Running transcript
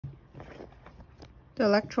The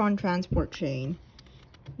electron transport chain.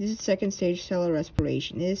 This is second stage cellular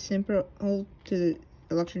respiration. It is simple to the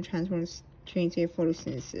electron transport chain say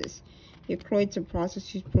photosynthesis. Eukaryotes are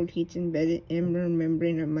process use proteins embedded in the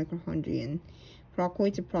membrane of mitochondrion.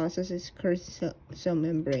 Prokaryotes are processes occurs cell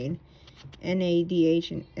membrane.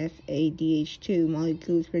 NADH and FADH2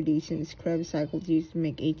 molecules produced in this Krebs cycle used to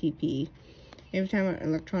make ATP. Every time an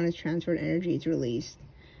electron is transferred, energy is released.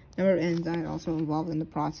 Number of enzymes also involved in the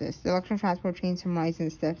process. The electron transport chain summarized in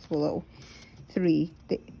the steps below. 3.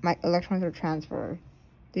 Electrons are transferred.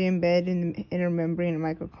 They embed in the inner membrane of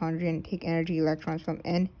mitochondria and take energy electrons from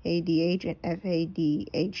NADH and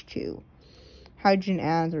FADH2. Hydrogen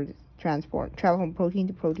ions are transport. Travel from protein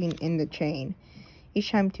to protein in the chain.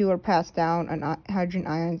 Each time two are passed down, hydrogen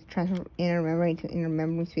ions transfer from inner membrane to inner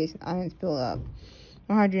membrane space and ions build up.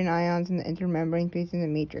 No hydrogen ions in the intermembrane space in the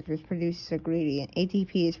matrix, which produces a gradient.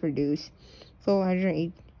 ATP is produced. So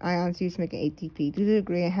hydrogen ions used to make an ATP. Due to the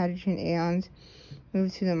gradient, hydrogen ions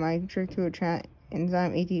move to the matrix through a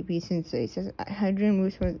enzyme ATP synthase. As hydrogen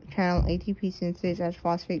moves from the channel, ATP synthase adds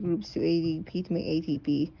phosphate groups to ADP to make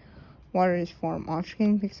ATP. Water is formed.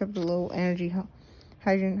 Oxygen picks up the low energy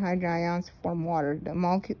hydrogen ions to form water. The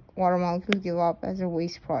water molecules give up as a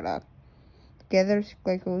waste product. Together,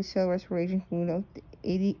 glycose cell respiration can out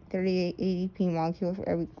 38 ADP molecules for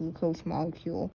every glucose molecule.